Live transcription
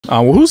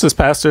Well, who's this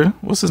pastor?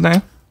 What's his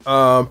name?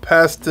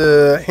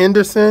 Pastor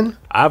Henderson.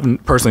 I've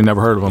personally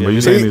never heard of him, but you're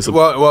saying he's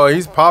well,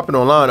 he's popping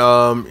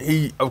online.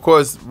 He, of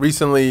course,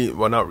 recently,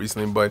 well, not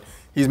recently, but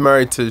he's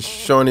married to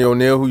Shawnee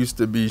O'Neal, who used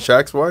to be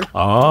Shaq's wife.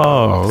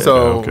 Oh, okay,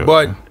 so, okay.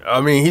 But I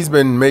mean, he's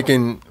been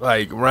making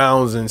like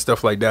rounds and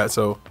stuff like that.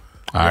 So,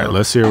 all right,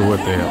 let's hear what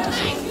they have to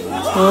say.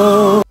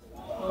 Oh,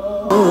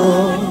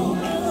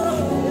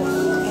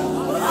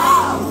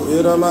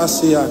 I've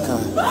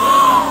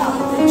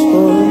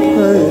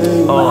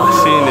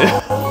seen it.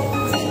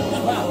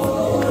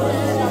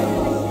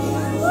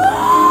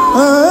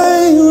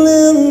 I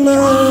live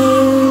my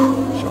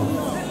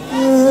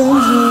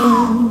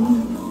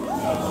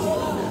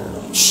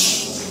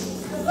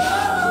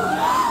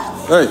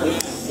Hey.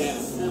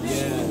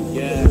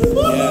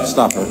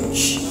 Stop her.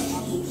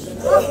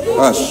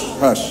 Hush,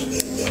 hush.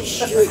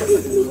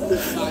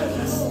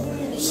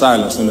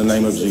 Silence in the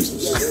name of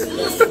Jesus.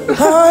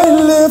 I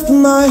lift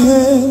my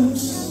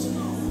hands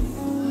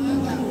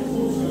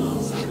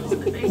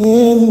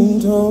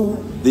into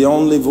the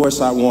only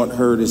voice I want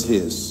heard is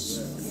his.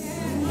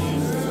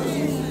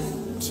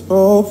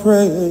 Oh,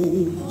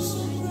 praise.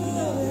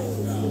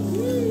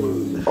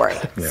 Right.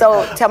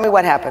 So tell me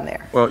what happened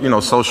there. Well, you know,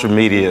 social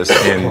media is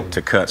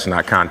into cuts,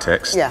 not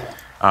context. Yeah.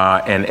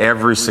 And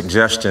every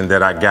suggestion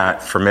that I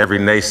got from every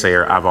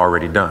naysayer, I've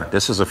already done.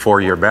 This is a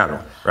 4-year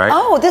battle, right?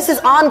 Oh, this is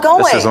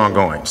ongoing. This is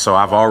ongoing. So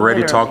I've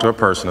already talked to her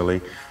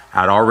personally.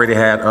 I'd already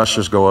had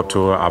ushers go up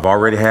to her. I've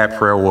already had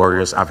prayer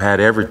warriors. I've had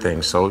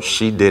everything. So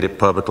she did it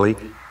publicly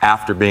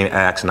after being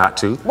asked not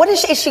to. What is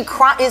she? Is she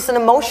crying? Is it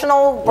an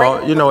emotional?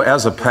 Well, you know,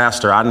 as a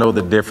pastor, I know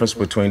the difference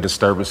between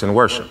disturbance and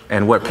worship.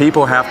 And what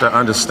people have to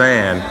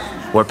understand,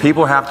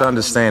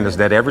 is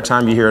that every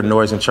time you hear a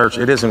noise in church,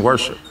 it isn't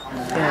worship.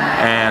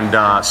 And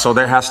so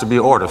there has to be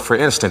order. For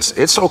instance,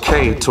 it's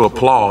okay to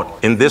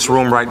applaud in this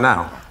room right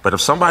now. But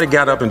if somebody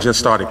got up and just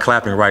started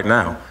clapping right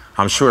now,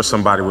 I'm sure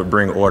somebody would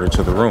bring order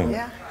to the room.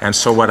 Yeah. And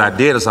so what I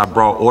did is I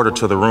brought order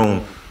to the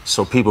room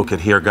so people could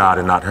hear God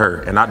and not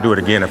her. And I'd do it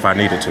again if I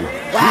needed to.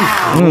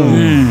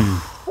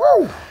 Wow.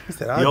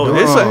 Yo,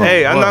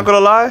 hey, I'm not gonna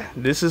lie.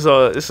 It's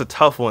a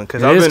tough one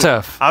because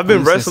I've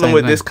been wrestling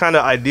with this kind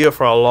of idea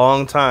for a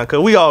long time because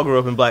we all grew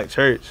up in black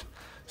church,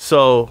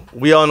 so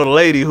we all know the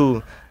lady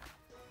who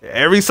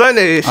every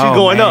Sunday she's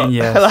going up.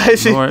 Yes.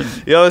 Like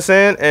you know what I'm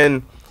saying?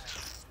 And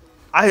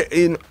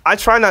I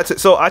try not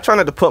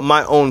to put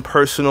my own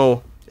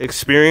personal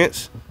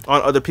experience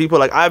on other people.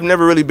 Like I've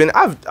never really been.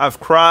 I've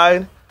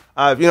cried. You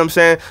know what I'm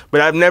saying?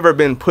 But I've never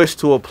been pushed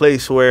to a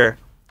place where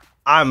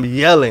I'm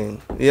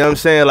yelling. You know what I'm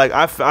saying? Like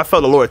I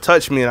felt the Lord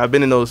touch me, and I've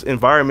been in those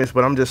environments.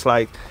 But I'm just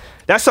like,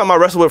 that's something I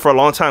wrestled with for a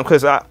long time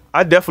because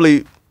I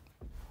definitely,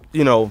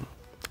 you know,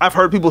 I've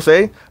heard people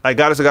say like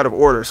God is a God of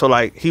order, so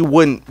like He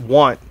wouldn't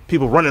want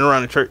people running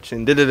around the church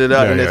and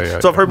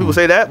So I've heard people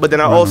say that, but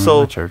then I've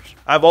also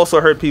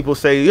heard people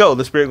say, "Yo,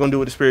 the Spirit gonna do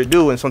what the Spirit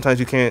do," and sometimes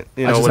you can't.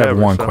 You know, I just whatever.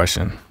 have one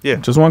question. Yeah,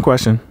 just one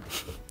question.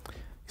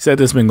 You said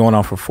this has been going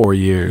on for 4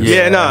 years.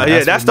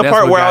 That's the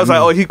part where I was like,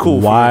 "Oh, he cool."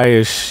 Why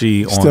is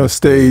she still on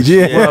stage?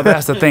 Yeah. Well,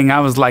 that's the thing.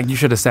 I was like, you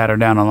should have sat her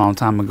down a long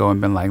time ago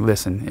and been like,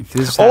 "Listen, if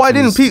this." Oh, I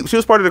didn't peep. She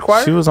was part of the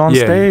choir. She was on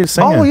stage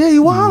singing. Oh yeah,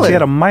 you wildin'. She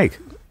had a mic.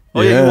 Oh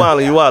yeah,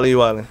 you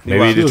wildin'.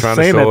 Maybe you're just trying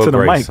to show to the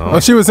mic.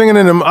 Oh, she was singing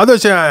in the other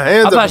chair.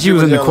 I thought she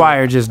was in the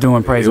choir just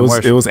doing praise and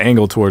worship. It was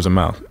angled towards her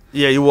mouth.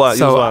 Yeah, you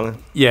was wildin'.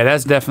 Yeah,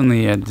 that's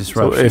definitely a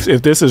disruption. So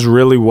if this is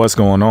really what's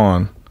going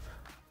on,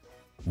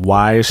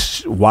 why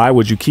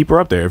would you keep her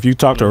up there? If you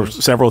talked to her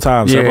several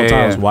times,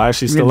 why is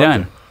she still up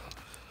there?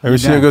 Maybe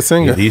she's a good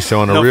singer. Yeah, he's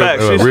showing a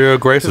real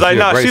grace. She's like,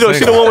 nah, she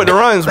the one with the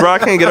runs, bro. I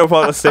can't get up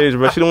on the stage,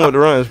 bro. She the one with the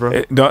runs,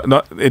 bro.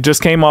 It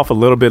just came off a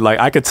little bit like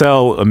I could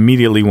tell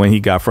immediately when he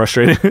got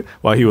frustrated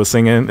while he was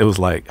singing. It was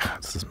like,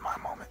 this is my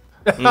moment.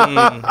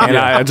 And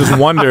I just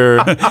wonder.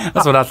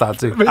 That's what I thought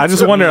too. I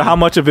just wonder how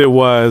much of it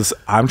was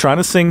I'm trying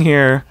to sing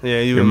here. Yeah,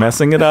 you're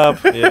messing it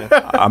up.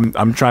 Yeah,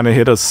 I'm trying to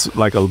hit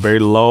like a very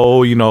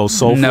low,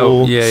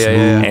 soulful.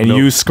 And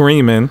you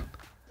screaming.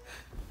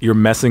 You're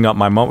messing up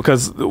my moment,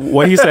 because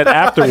what he said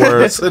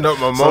afterwards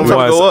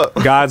was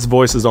God's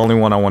voice is the only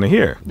one I want to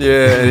hear.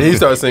 Yeah, and he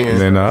started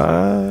singing. And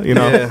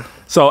then,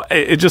 so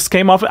it just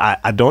came off.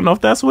 I don't know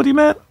if that's what he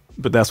meant,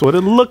 but that's what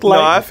it looked like.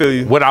 No, I feel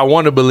you. What I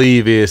want to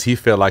believe is he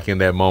felt like in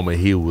that moment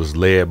he was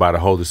led by the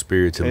Holy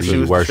Spirit to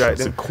lead worship.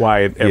 To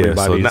quiet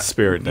everybody's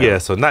spirit down. Yeah,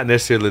 so not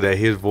necessarily that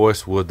his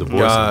voice was the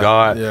voice of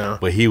God,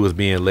 but he was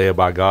being led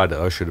by God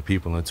to usher the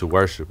people into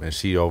worship, and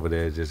she over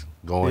there just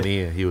going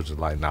in. He was just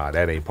like, nah,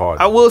 that ain't part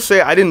of it. I will say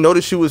I didn't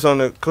notice she was on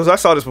the, because I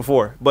saw this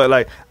before, but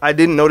like I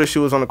didn't notice she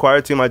was on the choir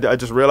team. I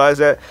just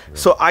realized that. Yeah.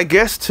 So I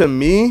guess to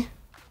me,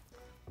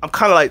 I'm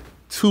kind of like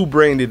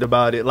two-brained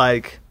about it.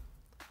 Like,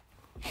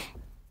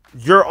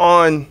 you're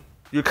kind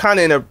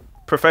of in a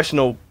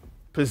professional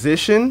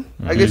position,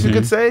 I guess you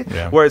could say,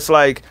 where it's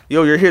like,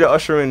 yo, you're here to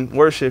usher in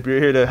worship. You're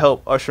here to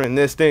help usher in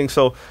this thing.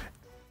 So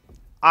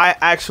I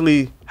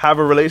actually have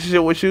a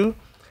relationship with you,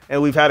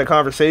 and we've had a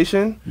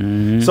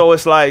conversation. So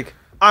it's like,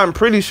 I'm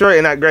pretty sure,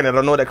 and granted, I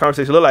don't know what that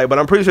conversation looked like, but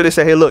I'm pretty sure they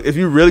said, hey, look, if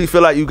you really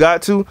feel like you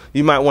got to,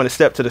 you might want to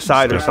step to the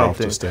side or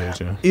something. Off the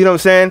stage, yeah. You know what I'm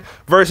saying?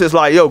 Versus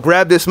like, yo,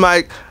 grab this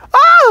mic.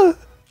 Ah,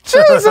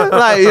 Jesus.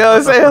 Like, you know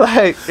what I'm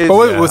saying?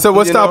 Like, so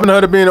what's stopping her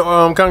to be in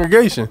a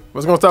congregation?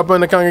 What's going to stop her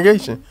in the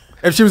congregation?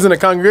 If she was in a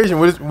congregation,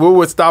 what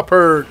would stop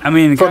her from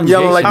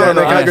yelling like that in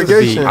the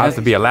congregation? It has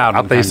to be allowed.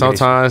 I think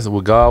sometimes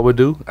what God would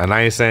do, and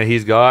I ain't saying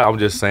he's God, I'm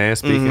just saying,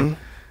 speaking,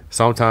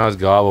 sometimes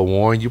God will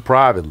warn you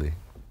privately.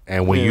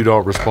 And when you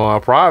don't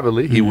respond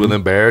privately, he will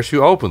embarrass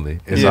you openly.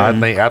 And so I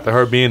think after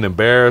her being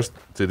embarrassed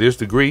to this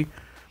degree,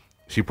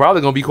 she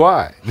probably gonna be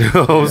quiet. You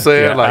know what I'm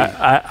saying?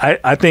 Yeah,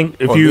 I think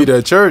if you be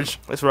at church,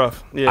 it's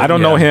rough. Yeah. I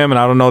don't know him and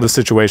I don't know the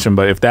situation,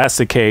 but if that's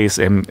the case,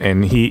 and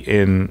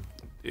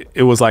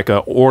it was like a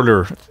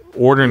order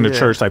in the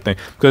church type thing,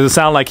 because it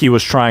sounded like he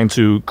was trying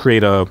to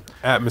create a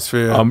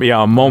atmosphere,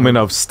 a moment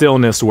of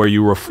stillness where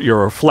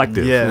you're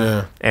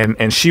reflective.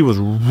 And she was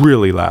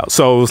really loud,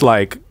 so it was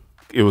like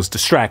it was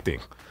distracting.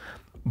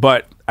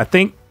 But I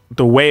think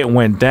the way it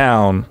went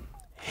down,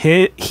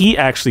 he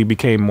actually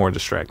became more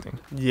distracting.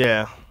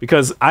 Yeah.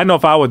 Because I know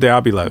if I were there,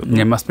 I'd be like,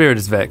 yeah, my spirit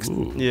is vexed.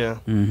 Ooh. Yeah.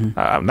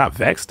 I'm not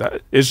vexed.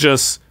 It's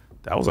just,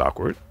 that was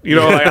awkward. You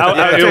know, like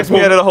it takes me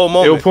out of the whole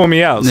moment. It would pull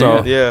me out.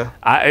 So yeah.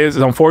 It's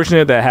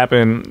unfortunate that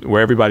happened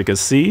where everybody could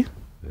see.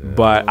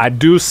 But I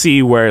do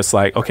see where it's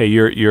like, okay,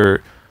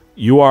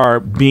 you are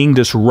being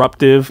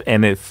disruptive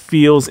and it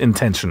feels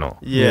intentional.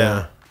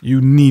 Yeah. You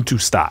need to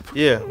stop.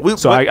 Yeah.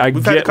 I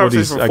get what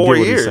he's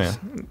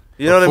saying.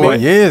 You know what I mean? 4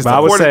 years. But I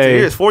would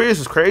say 4 years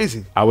is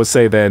crazy. I would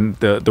say then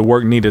the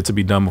work needed to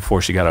be done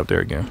before she got up there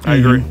again. I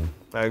agree.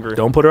 I agree.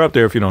 Don't put her up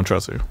there if you don't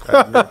trust her.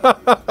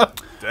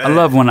 I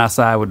love when I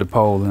side with the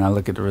poll and I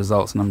look at the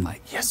results and I'm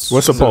like, yes.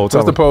 What's the poll?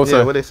 What's the poll say?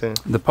 Yeah, what they saying?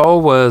 The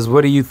poll was,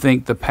 what do you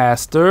think the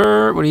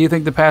pastor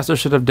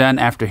should have done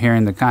after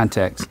hearing the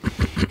context?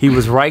 He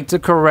was right to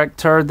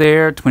correct her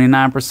there,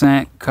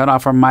 29%. Cut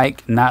off her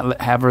mic,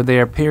 not have her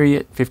there,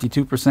 period,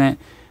 52%.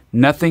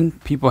 Nothing.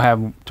 People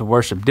have to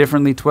worship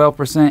differently,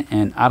 12%.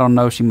 And I don't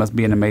know, she must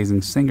be an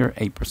amazing singer,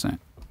 8%.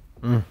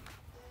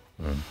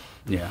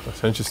 Yeah.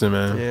 That's interesting,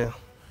 man. Yeah.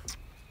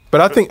 But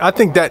I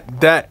think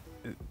that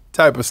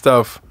type of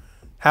stuff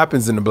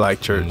happens in the black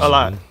church. A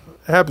lot. It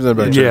happens in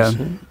the black church.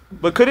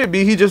 But could it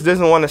be he just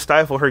doesn't want to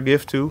stifle her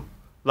gift too?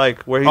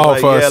 Like where he's like,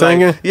 for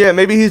singing? like, yeah,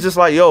 maybe he's just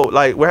like, yo,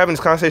 like we're having this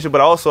conversation,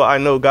 but also I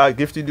know God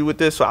gifted you with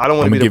this, so I don't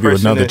want to be the person.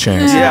 Give you another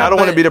chance. Yeah, I don't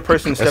want to be the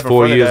person. That's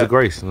 4 years of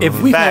grace. If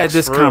we've had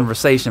this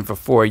conversation for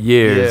 4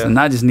 years, and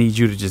I just need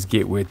you to just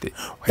get with it.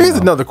 Here's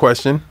another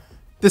question: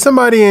 did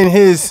somebody in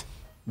his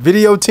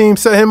video team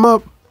set him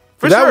up?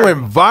 That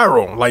went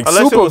viral, like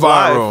super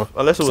viral.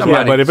 Unless it was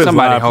somebody, but if it's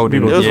somebody live,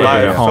 holding it was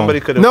live. Somebody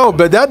could have. No,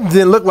 but that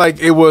didn't look like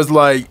it was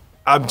like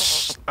I'm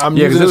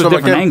using this from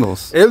different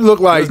angles. It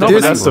looked like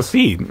but that's the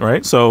feed,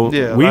 right? So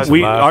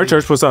our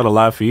church puts out a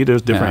live feed.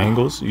 There's different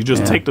angles. You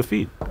just take the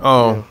feed.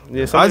 Oh,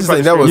 yeah. I just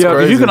think that was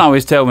crazy. You can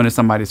always tell when it's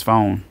somebody's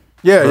phone.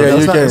 Yeah,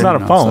 you can. It's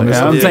not a phone.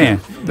 I'm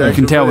saying you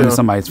can tell when it's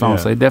somebody's phone.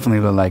 So it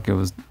definitely looked like it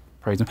was.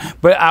 Praise him.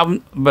 But I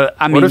mean,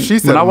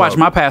 when I watch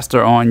my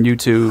pastor on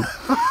YouTube,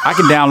 I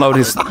can download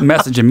his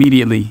message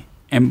immediately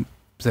and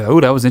say,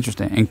 "Oh, that was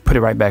interesting," and put it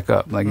right back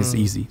up. Like it's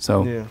easy.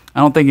 So I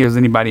don't think it was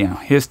anybody on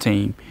his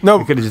team. No,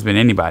 it could have just been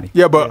anybody.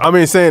 Yeah, but I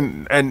mean,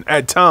 saying and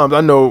at times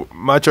I know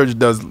my church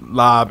does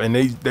live and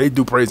they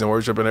do praise and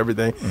worship and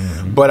everything,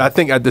 but I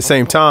think at the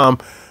same time.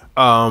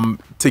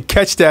 To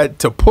catch that,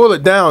 to pull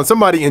it down,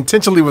 somebody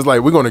intentionally was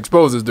like, "We're going to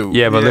expose this dude."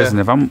 Yeah, but listen,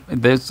 if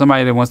there's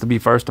somebody that wants to be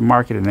first to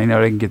market and they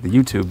know they can get the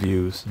YouTube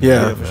views.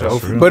 Yeah, for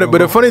sure. But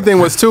the funny thing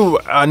was too,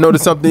 I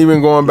noticed something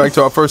even going back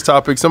to our first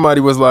topic.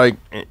 Somebody was like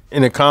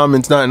in the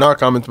comments, not in our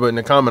comments, but in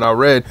the comment I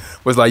read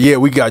was like, "Yeah,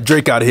 we got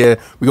Drake out of here.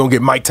 We're gonna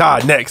get Mike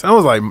Todd next." I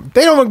was like,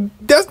 "They don't.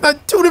 That's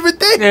not two different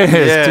things." Yeah,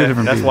 it's two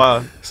different. That's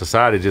wild.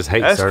 Society just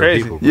hates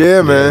certain people.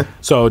 Yeah, man.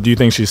 So, do you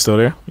think she's still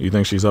there? You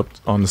think she's up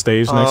on the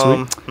stage next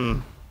week?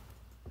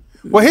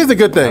 Well, here's the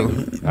good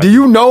thing. Do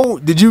you know?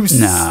 Did you?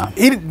 Nah.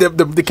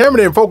 The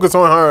camera didn't focus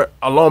on her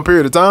a long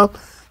period of time.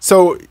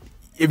 So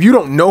if you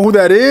don't know who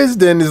that is,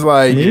 then it's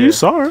like you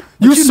saw her.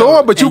 You saw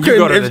her, but you couldn't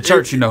go to the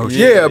church. You know who she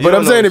yeah, is. but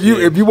I'm saying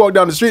if you walk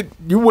down the street,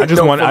 you wouldn't.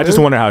 I just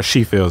wonder how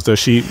she feels. Does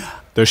she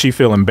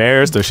feel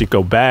embarrassed? Does she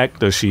go back?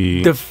 Does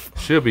she?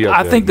 She'll be.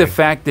 I think the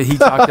fact that he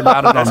talked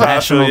about it on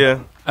national. Yeah.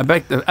 I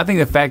think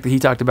the fact that he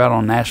talked about it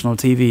on national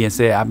TV and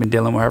said, "I've been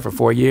dealing with her for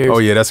 4 years." Oh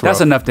yeah,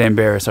 that's enough to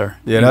embarrass her.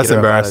 Yeah, that's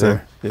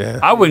embarrassing. Yeah,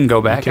 I wouldn't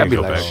go back. I'd be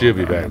like, she'll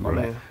be back,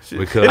 bro.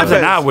 Because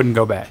I wouldn't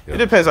go back. It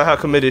depends on how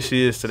committed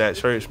she is to that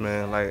church,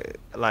 man.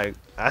 Like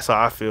that's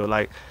how I feel.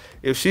 Like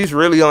if she's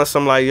really on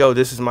some like, yo,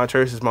 this is my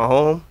church, this is my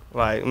home.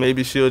 Like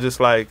maybe she'll just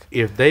like.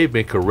 If they've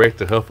been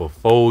correcting her for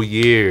 4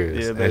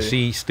 years and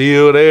she's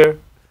still there.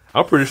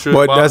 I'm pretty sure.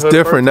 But that's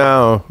different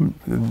now,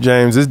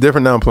 James. It's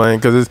different now playing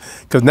because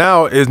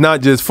now it's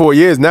not just 4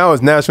 years. Now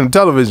it's national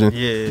television.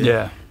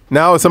 Yeah.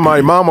 Now it's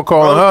somebody mama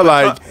calling her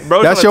like,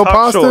 "That's your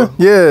pastor." Show.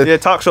 Yeah,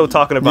 talk show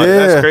talking about it.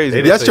 That's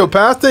crazy. That's your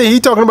pastor. He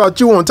talking about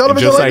you on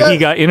television. Just like he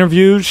got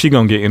interviewed, she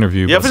gonna get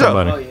interviewed by for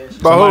somebody. Sure.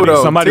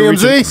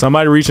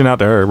 Somebody reaching out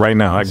to her right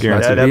now. I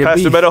guarantee. That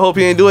pastor better hope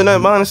he ain't doing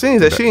nothing behind the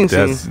scenes that she ain't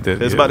seen.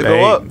 It's about to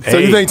go up. So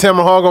you think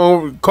Tamron Hall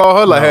gonna call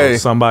her like, hey,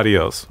 somebody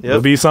else?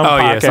 It'll be some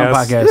podcast. Some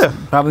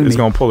podcast. Probably it's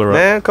gonna pull her up.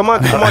 Man, come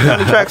on to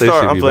the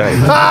Trackstar. I'm playing.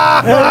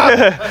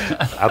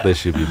 I think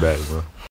she'll be back, bro.